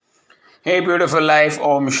Hey, beautiful life.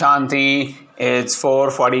 Om Shanti. It's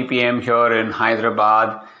 4:40 p.m. here in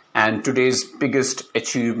Hyderabad, and today's biggest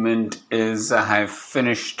achievement is I have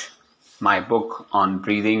finished my book on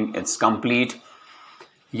breathing. It's complete.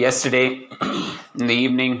 Yesterday in the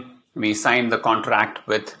evening, we signed the contract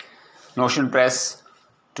with Notion Press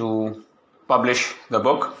to publish the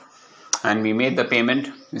book, and we made the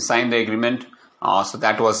payment. We signed the agreement, so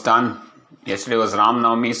that was done. Yesterday was Ram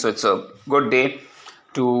Navami, so it's a good day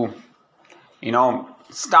to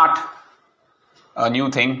start a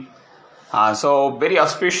new thing. So very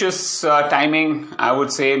auspicious timing, I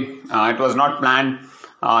would say. It was not planned.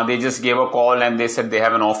 They just gave a call and they said they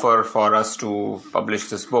have an offer for us to publish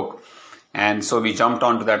this book. And so we jumped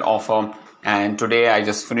onto that offer. And today I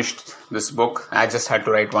just finished this book. I just had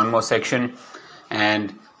to write one more section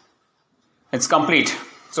and it's complete.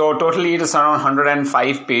 So totally it is around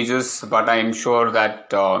 105 pages, but I am sure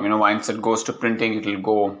that, once it goes to printing, it will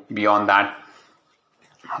go beyond that.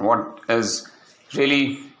 What is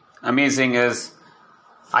really amazing is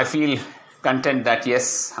I feel content that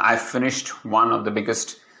yes, I finished one of the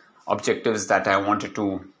biggest objectives that I wanted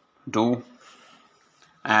to do,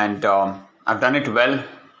 and I've done it well,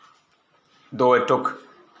 though it took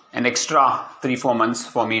an extra 3-4 months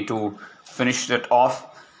for me to finish it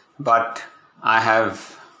off, but I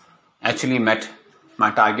have actually met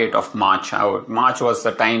my target of March. March was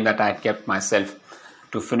the time that I had kept myself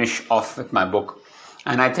to finish off with my book.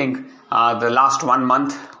 And I think the last 1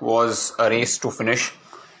 month was a race to finish.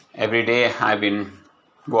 Every day I've been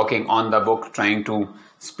working on the book, trying to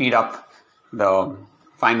speed up the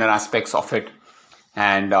finer aspects of it.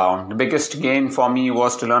 And the biggest gain for me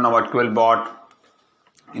was to learn about Quillbot,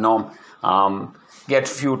 get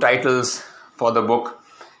few titles for the book.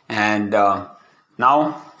 And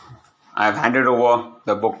now I've handed over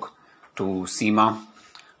the book to Seema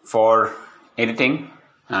for editing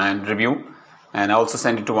and review. And I also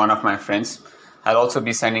sent it to one of my friends. I'll also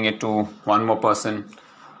be sending it to one more person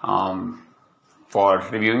for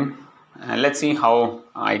reviewing. And let's see how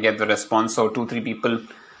I get the response. So 2-3 people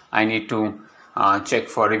I need to check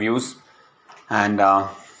for reviews. And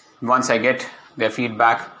once I get their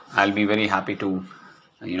feedback, I'll be very happy to,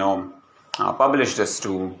 publish this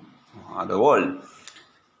to the world.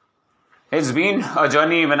 It's been a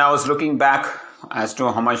journey. When I was looking back as to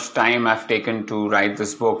how much time I've taken to write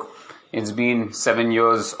this book, it's been 7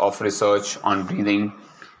 years of research on breathing,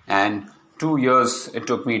 and 2 years it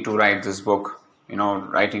took me to write this book,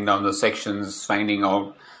 writing down the sections, finding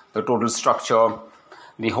out the total structure.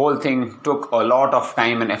 The whole thing took a lot of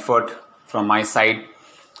time and effort from my side.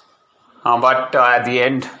 But at the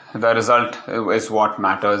end, the result is what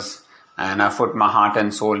matters. And I've put my heart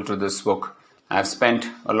and soul to this book. I've spent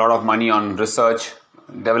a lot of money on research,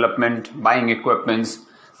 development, buying equipments,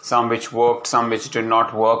 some which worked, some which did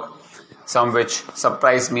not work. Some which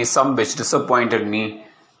surprised me, some which disappointed me,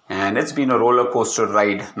 and it's been a roller coaster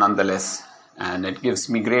ride nonetheless. And it gives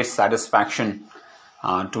me great satisfaction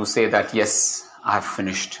to say that yes, I've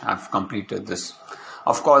finished, I've completed this.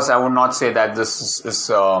 Of course, I would not say that this is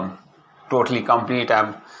totally complete.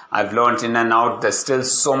 I've learned in and out. There's still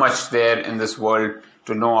so much there in this world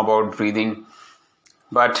to know about breathing,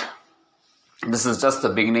 but this is just the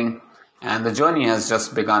beginning, and the journey has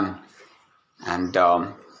just begun. And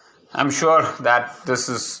I'm sure that this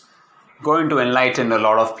is going to enlighten a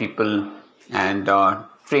lot of people and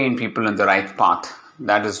train people in the right path.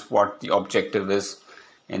 That is what the objective is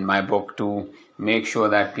in my book, to make sure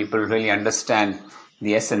that people really understand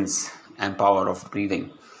the essence and power of breathing.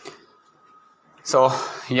 So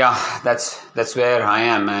yeah, that's where I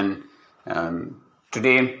am. And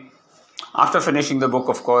today, after finishing the book,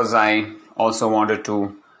 of course, I also wanted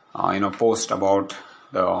to post about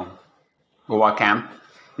the Goa camp.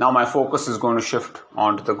 Now my focus is going to shift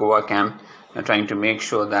onto the Goa camp and trying to make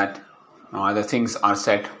sure that the things are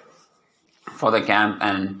set for the camp,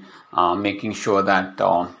 and making sure that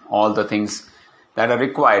all the things that are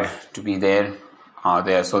required to be there are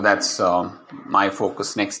there. So that's my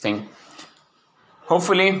focus. Next thing.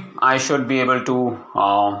 Hopefully I should be able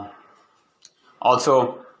to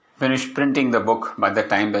also finish printing the book by the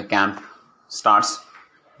time the camp starts.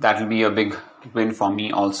 That will be a big win for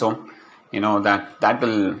me also. That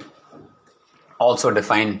will also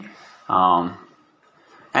define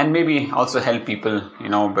and maybe also help people,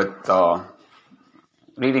 with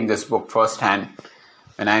reading this book firsthand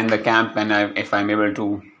when I'm in the camp, and if I'm able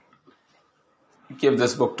to give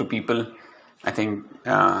this book to people, I think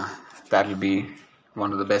that will be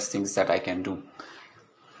one of the best things that I can do.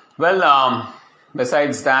 Well,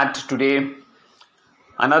 besides that, today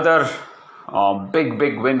another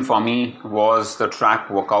big win for me was the track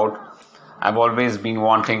workout. I've always been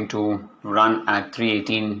wanting to run at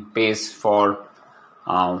 3:18 pace for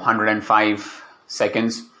 105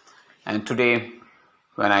 seconds. And today,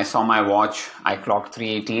 when I saw my watch, I clocked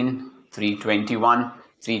 3:18, 3:21,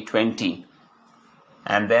 3:20.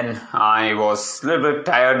 And then I was a little bit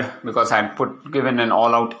tired because I had given an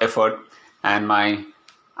all-out effort, and I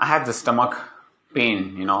had the stomach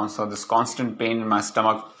pain, so this constant pain in my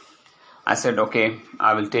stomach. I said, okay,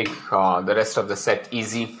 I will take the rest of the set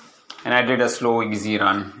easy, and I did a slow, easy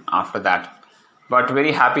run after that. But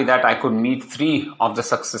very happy that I could meet 3 of the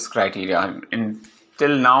success criteria.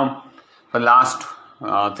 Until now, the last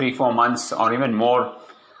 3-4 months or even more,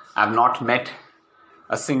 I have not met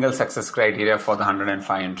a single success criteria for the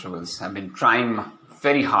 105 intervals. I've been trying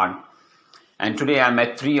very hard, and today I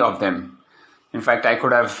met 3 of them. In fact, I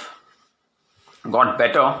could have got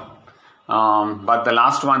better, but the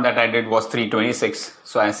last one that I did was 3:26.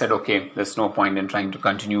 So I said, okay, there's no point in trying to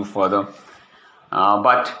continue further.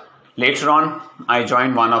 But later on, I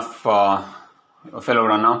joined one of a fellow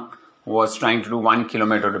runner who was trying to do 1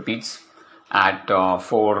 kilometer repeats at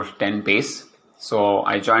 4:10 pace. So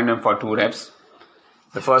I joined him for 2 reps.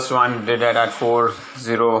 The first one did it at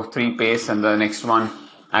 4:03 pace, and the next one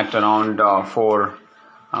at around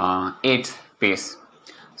 4:08 pace.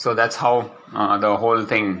 So that's how the whole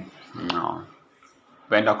thing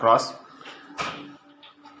went across.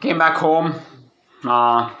 Came back home,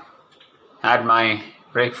 had my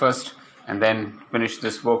breakfast, and then finished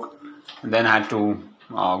this book. And then had to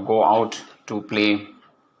go out to play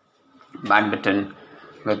badminton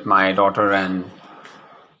with my daughter and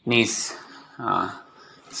niece.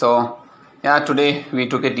 So today we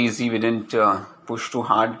took it easy. We didn't push too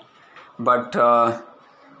hard, but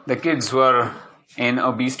the kids were in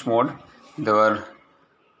a beast mode. They were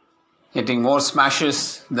hitting more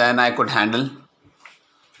smashes than I could handle.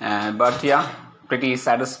 But pretty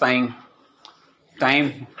satisfying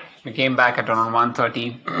time. We came back at around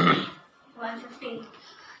 1:30. 1:15.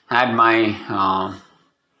 Had my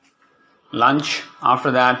lunch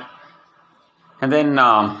after that, and then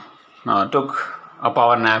took a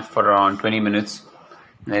power nap for around 20 minutes.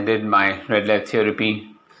 And I did my red light therapy.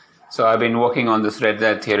 So I've been working on this red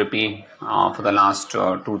light therapy for the last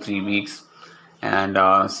 2-3 weeks. And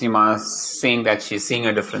Seema's saying that she's seeing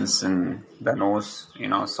a difference in the nose,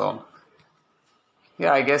 so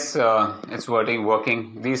I guess it's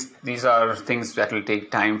working. These are things that will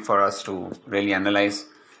take time for us to really analyze.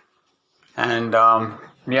 And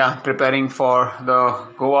preparing for the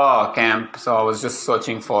Goa camp. So I was just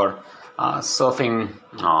searching for surfing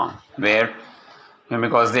wear,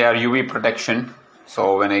 because they are UV protection.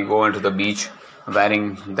 So when I go into the beach,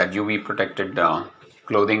 wearing that UV protected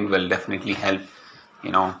clothing will definitely help.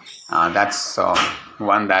 That's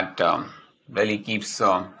one that really keeps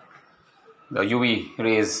the UV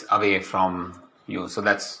rays away from you. So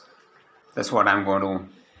that's what I'm going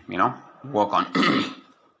to work on.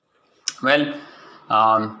 Well,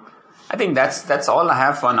 I think that's all I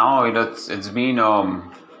have for now. It's been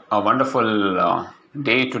a wonderful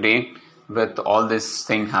day today with all this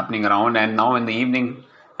thing happening around. And now in the evening,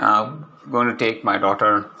 I'm going to take my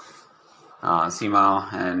daughter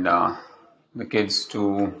Seema and the kids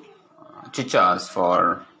to Chichas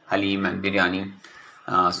for Halim and Biryani.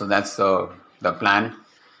 So that's the plan.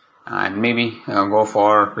 And maybe go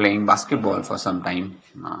for playing basketball for some time,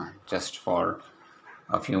 just for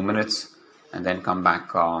a few minutes, and then come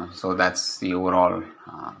back. So that's the overall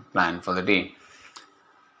plan for the day.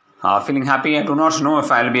 Feeling happy. I do not know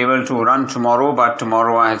if I'll be able to run tomorrow, but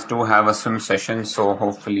tomorrow I do have a swim session, so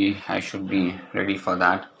hopefully I should be ready for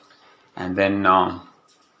that. And then,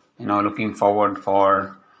 looking forward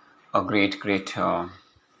for a great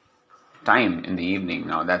time in the evening.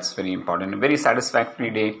 Now that's very important. A very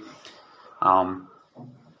satisfactory day.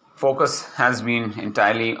 Focus has been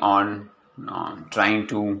entirely on trying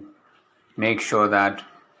to make sure that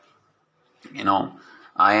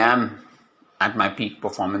I am at my peak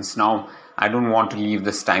performance. Now I don't want to leave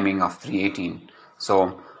this timing of 3:18,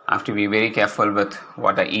 so I have to be very careful with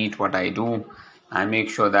what I eat, what I do, and make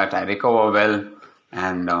sure that I recover well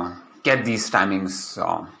and get these timings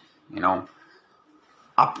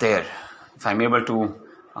up there. If I'm able to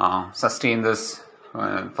sustain this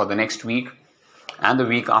for the next week and the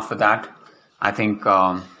week after that, I think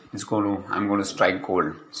I'm going to strike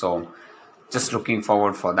gold. So just looking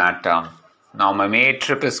forward for that. Now my May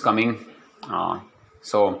trip is coming,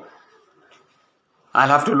 so I'll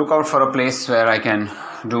have to look out for a place where I can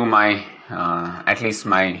do my at least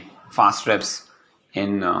my fast reps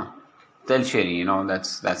in Telcheri.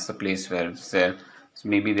 That's the place where it's there. So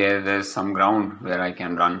maybe there's some ground where I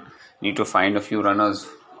can run. Need to find a few runners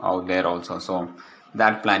out there also. So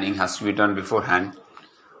that planning has to be done beforehand,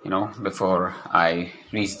 before I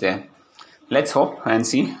reach there. Let's hope and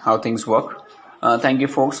see how things work. Thank you,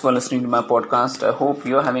 folks, for listening to my podcast. I hope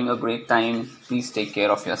you're having a great time. Please take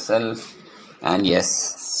care of yourself. And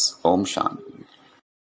yes, Om Shanti.